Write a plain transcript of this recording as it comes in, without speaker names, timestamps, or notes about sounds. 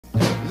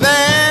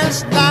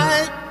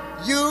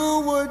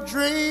were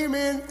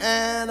dreaming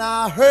and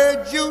I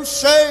heard you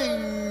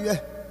say,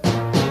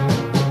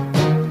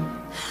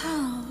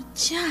 oh,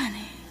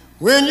 Johnny.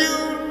 When you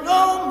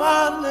know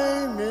my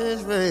name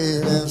is Ray,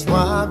 that's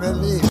why I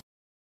believe.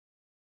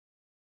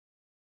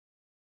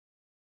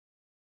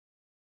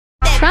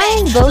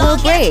 Trying Volo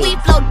braids. We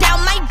flow down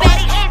my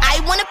back. I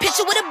want a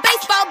picture with a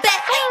baseball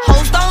bat.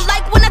 Hoes don't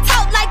like when I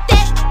talk like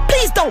that.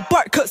 Please don't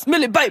bark, cause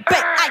Millie bite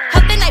back. I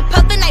huffin', I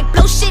puffin', I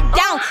blow shit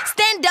down.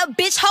 Stand up,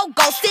 bitch, ho,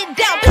 go sit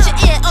down. Put your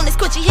ear on this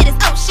coochie, hear this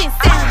ocean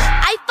sound.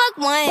 I fuck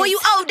one, boy, you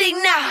OD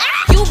now.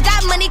 You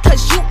got money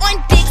cause you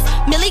on dicks.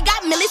 Millie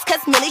got millies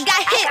cause Millie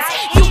got hits.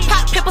 You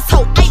pop pimples,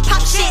 ho, I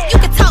pop shit.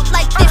 You can talk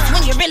like this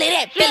when you're really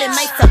that. Feeling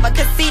myself, I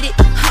conceited.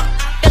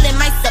 Feeling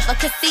myself, I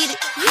conceited.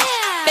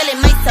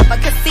 Feeling myself, I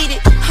conceited.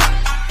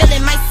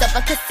 Feeling myself,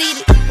 I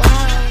conceited.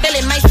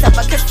 Feeling myself,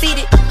 I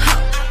conceited.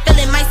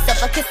 Feeling myself,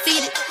 I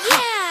conceited.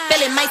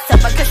 Feeling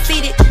myself, I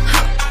conceited.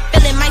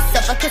 Feeling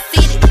myself, I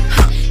conceited.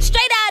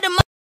 Straight out of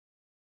my.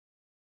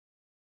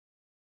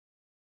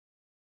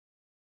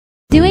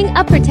 Doing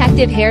a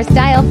protective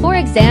hairstyle for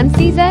exam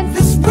season?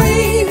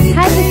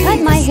 Had to cut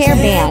my hair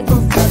band.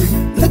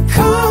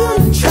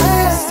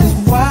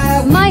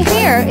 My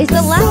hair is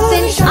the last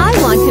thing I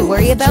want to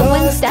worry about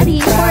when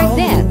studying for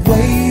exams.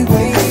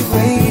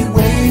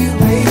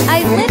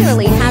 I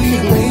literally have to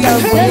do so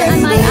good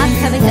on my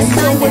upcoming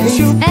assignments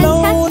and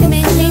tests to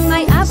maintain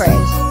my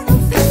average.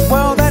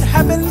 Well, that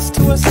happens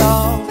to us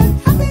all.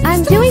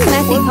 I'm doing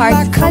messy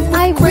parts because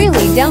I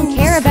really don't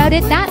care about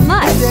it that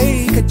much.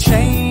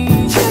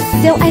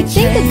 So I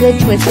think a good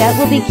twist out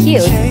will be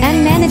cute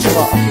and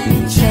manageable.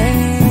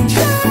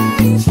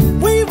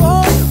 We've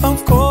all,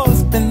 of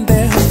course, been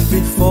there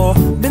before.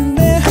 Been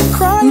there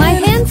crying. My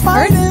hands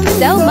hurt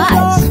so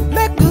much.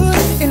 That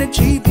good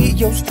energy be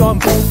your strong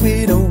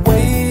with a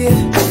way.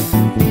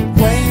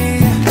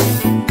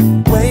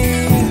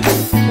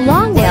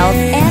 Long nails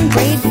and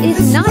braids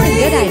is not a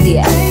good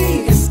idea.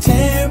 It's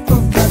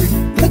temporary.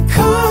 The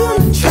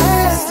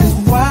contrast is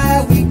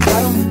why we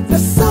got 'em. The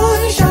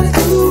sun shining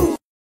through.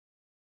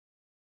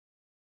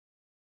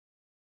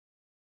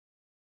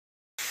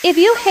 If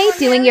you hate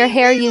doing your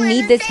hair, you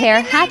need this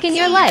hair hack in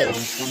your life.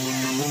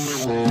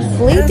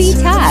 Sleepy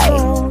tie.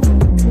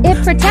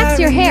 It protects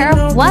your hair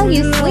while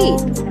you sleep.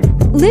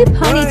 Loop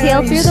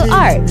ponytail through the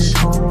arch.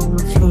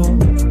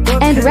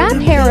 And wrap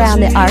hair around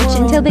the arch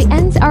until the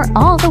ends are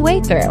all the way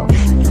through.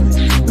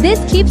 This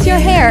keeps your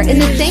hair in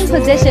the same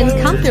position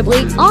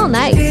comfortably all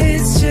night.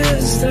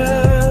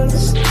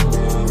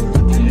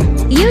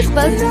 Use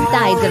both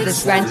sides of the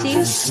scrunchie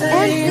and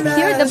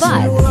secure the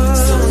bun.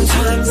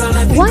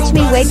 Watch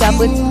me wake up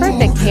with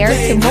perfect hair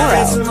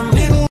tomorrow.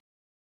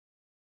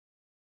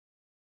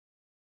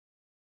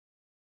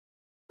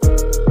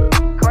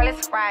 Girl,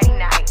 it's Friday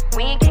night.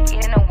 We ain't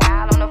kicking in a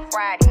while on a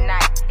Friday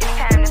night. It's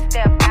time to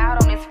step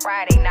out on this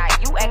Friday night.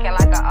 You acting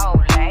like an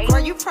old lady. Girl,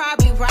 you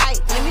probably right.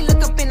 Let me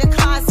look up in the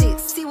closet,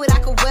 see what I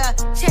could wear.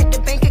 Check the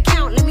bank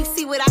account, let me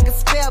see what I can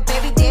spell.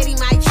 Baby daddy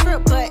might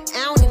trip, but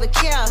I don't even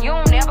care. You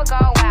don't never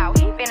go out.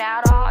 He been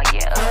out all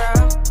year.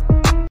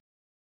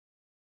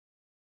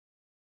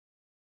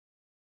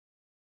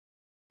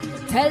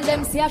 Tell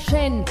them say a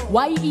shen,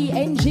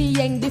 Y-E-N-G,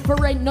 yang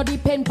different, no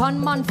depend pan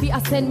man fi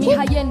ascend. Me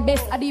high end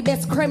best, a the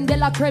best, creme de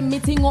la creme.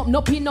 Meeting up, no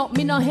pin up,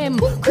 me no hem.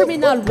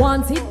 Criminal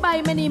wanted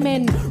by many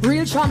men.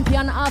 Real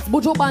champion ass,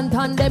 Buju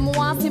Bantan. Them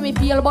want see me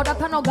feel, but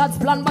that no God's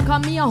plan. Back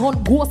on me a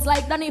hunt ghost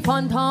like Danny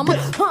Phantom.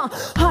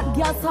 Hot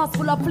gas sauce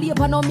full of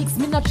flavor, no mix,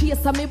 me no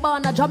chase. Me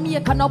born a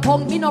Jamaica, no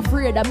punk, me no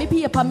afraid. Me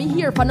paper, me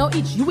here for no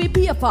itch, you will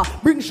pay for.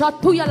 Bring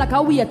shot to you like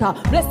a waiter.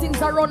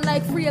 Blessings are run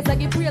like praise, I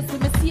give praise to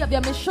me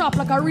savior. Me sharp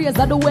like a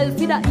razor, the wealth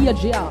for the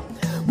age, yeah.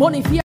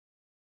 Money for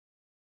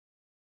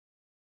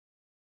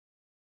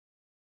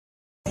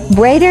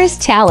Braiders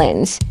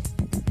Challenge.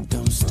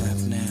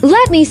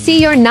 Let me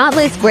see your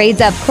knotless braids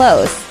up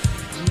close.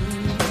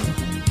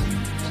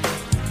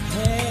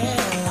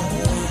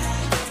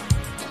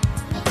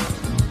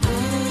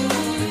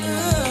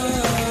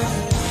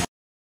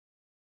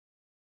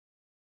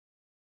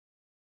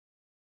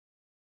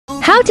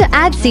 How to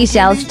add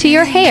seashells to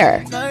your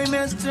hair.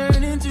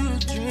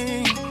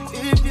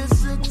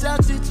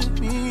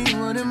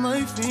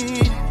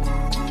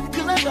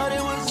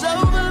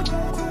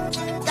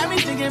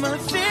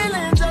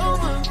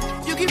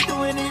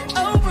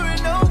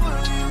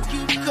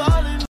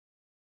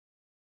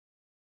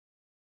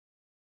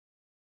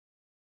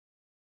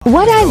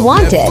 What I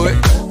wanted.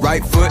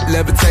 Right foot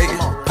levitating,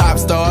 pop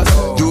stars.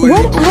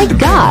 What I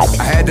got.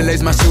 I had to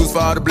lace my shoes for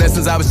all the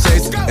blessings I was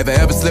chasing. If I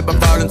ever slip, I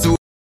fall into.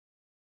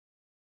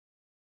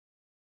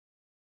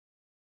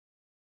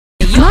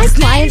 My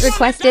client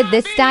requested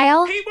this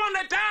style.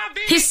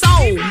 his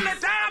soul.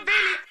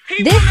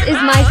 This is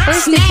my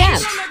first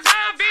attempt.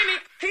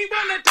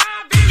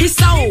 His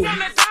soul.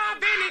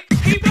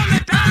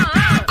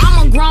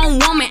 I'm a grown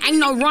woman, ain't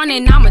no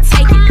running, I'ma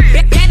take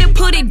it. Better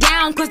put it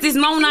down, cause this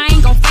moan I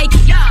ain't gon' fake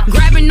it.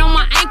 Grabbing on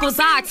my ankles,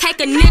 I take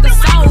a nigga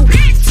soul.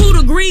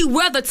 2-degree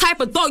weather type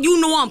of thought, you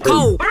know I'm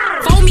cold.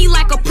 Fold me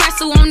like a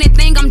pretzel on that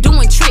thing, I'm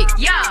doing tricks.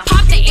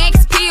 Pop the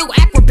X pill,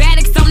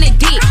 acrobatics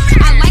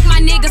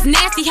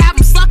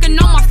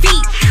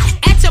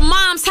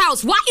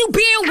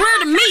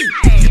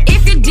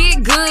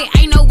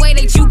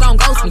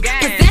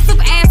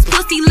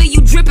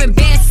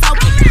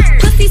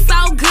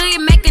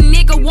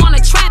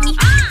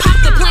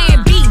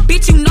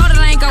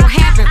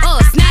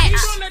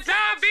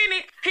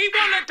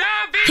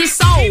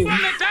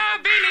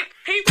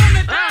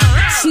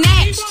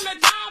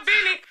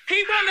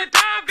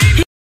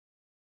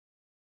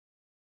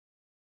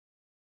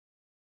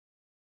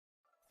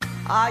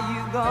are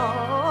you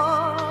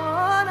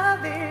gonna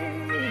be?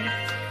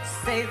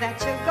 Say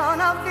that you're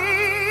gonna be.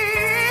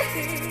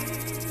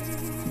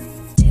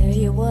 Tell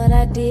you what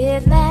I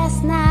did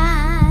last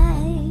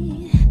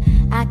night.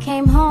 I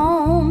came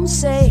home,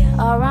 say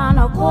around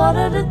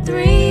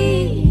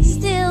 2:45.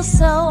 Still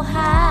so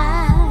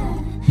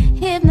high,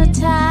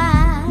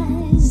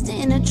 hypnotized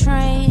in a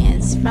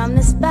trance from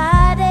this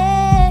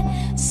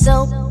body,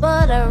 so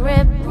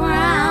buttery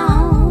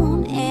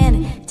brown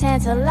and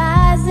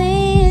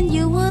tantalizing.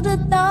 You would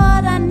have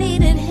thought I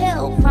needed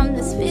help from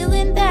this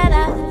feeling that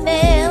I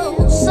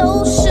felt.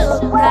 So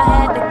shook, I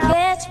had to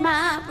catch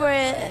my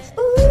breath.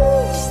 Ooh,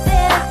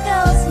 there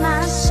goes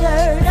my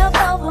shirt up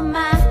over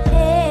my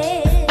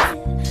head.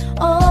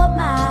 Oh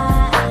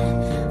my,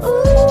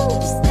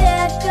 ooh,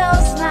 there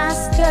goes my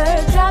skirt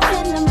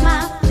dropping to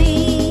my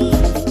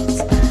feet.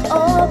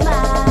 Oh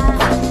my,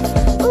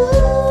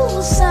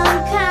 ooh, some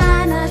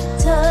kind of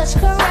touch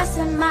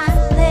caressing my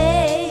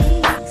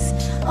legs.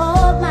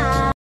 Oh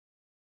my.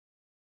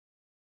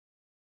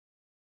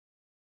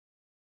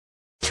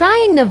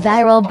 Trying the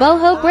viral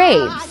boho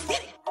braids.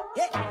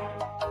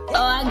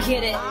 Oh, I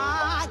get it.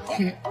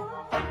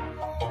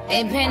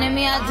 They painted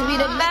me out to be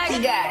the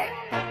bad guy.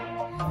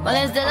 Well,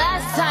 it's the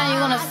last time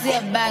you're gonna see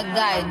a bad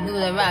guy do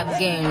the rap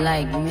game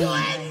like me.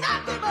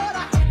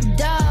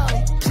 Dog,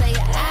 player,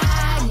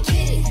 I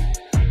get it.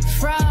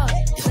 Fraud,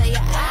 player,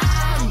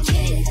 I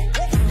get it.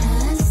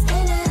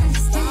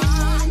 Understand.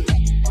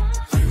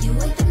 You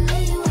wait a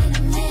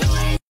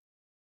minute.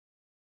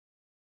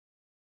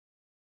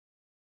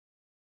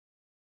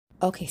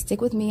 Okay, stick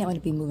with me. I'm going to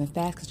be moving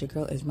fast because your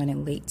girl is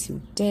running late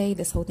today.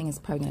 This whole thing is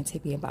probably going to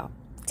take me about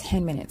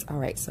 10 minutes. All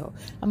right, so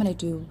I'm going to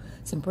do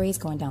some braids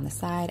going down the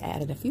side. I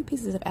added a few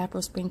pieces of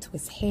Afro Spring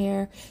Twist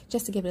hair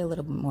just to give it a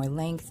little bit more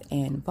length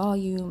and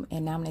volume.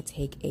 And now I'm going to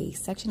take a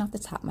section off the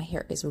top. My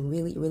hair is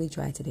really, really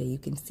dry today. You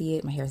can see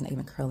it. My hair is not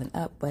even curling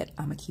up, but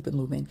I'm going to keep it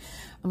moving.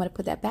 I'm going to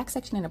put that back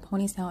section in a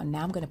ponytail, and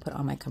now I'm going to put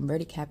on my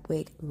converted cap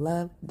wig.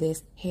 Love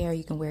this hair.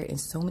 You can wear it in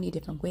so many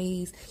different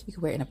ways. You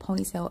can wear it in a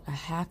ponytail, a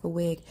half a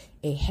wig,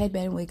 a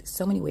headband wig,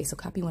 so many ways. So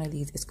copy one of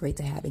these. It's great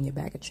to have in your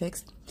bag of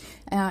tricks.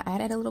 And I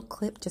added a little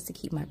clip just to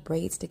keep my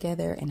braids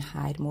together and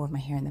hide more of my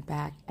hair in the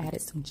back.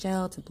 Added some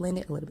gel to blend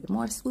it a little bit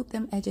more, swoop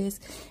them edges.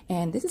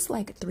 And this is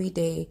like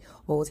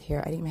 3-day-old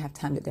hair. I didn't even have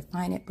time to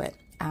define it, but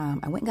I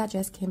went and got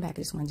dressed, came back.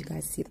 I just wanted you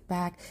guys to see the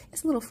back.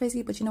 It's a little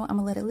frizzy, but you know what? I'm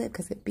gonna let it live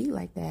because it be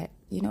like that.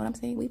 You know what I'm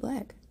saying? We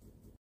black.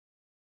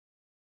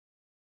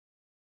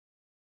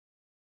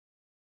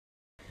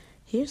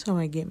 Here's how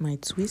I get my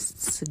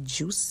twists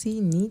juicy,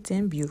 neat,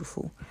 and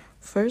beautiful.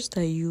 First,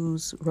 I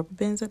use rubber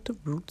bands at the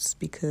roots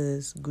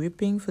because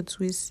gripping for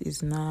twists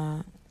is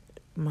not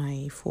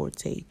my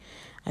forte.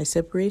 I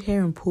separate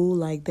hair and pull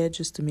like that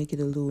just to make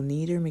it a little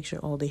neater, make sure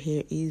all the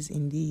hair is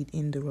indeed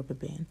in the rubber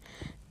band.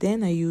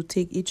 Then I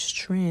take each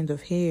strand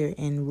of hair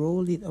and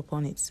roll it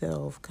upon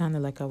itself, kind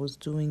of like I was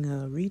doing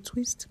a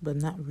retwist, but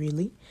not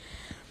really.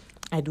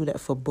 I do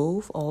that for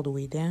both all the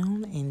way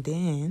down, and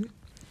then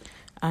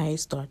I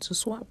start to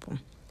swap them.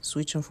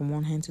 Switch them from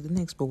one hand to the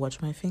next, but watch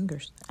my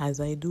fingers.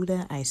 As I do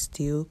that, I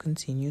still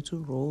continue to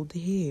roll the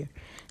hair.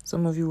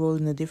 Some of you roll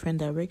in a different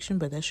direction,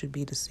 but that should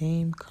be the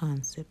same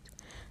concept.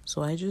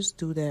 So I just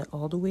do that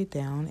all the way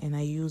down, and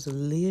I use a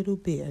little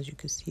bit, as you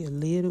can see, a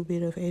little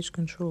bit of edge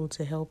control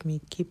to help me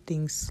keep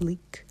things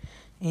sleek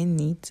and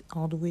neat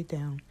all the way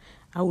down.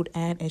 I would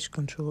add edge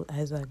control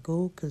as I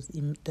go because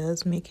it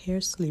does make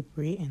hair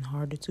slippery and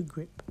harder to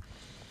grip.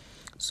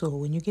 So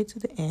when you get to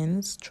the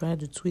ends, try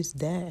to twist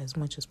that as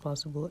much as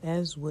possible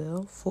as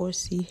well.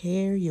 4C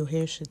hair, your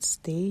hair should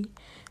stay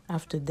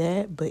after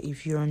that, but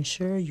if you're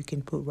unsure, you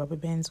can put rubber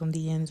bands on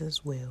the ends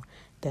as well.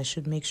 That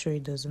should make sure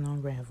it doesn't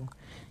unravel.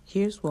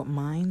 Here's what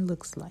mine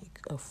looks like.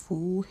 A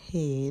full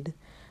head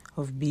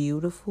of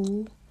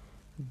beautiful,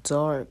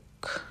 dark,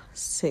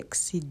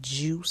 sexy,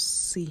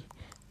 juicy,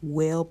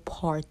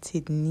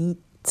 well-parted,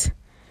 neat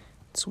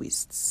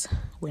twists.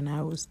 When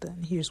I was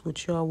done, here's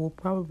what yours will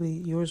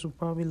probably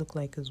look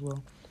like as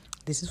well.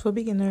 This is for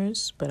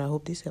beginners, but I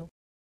hope this helps.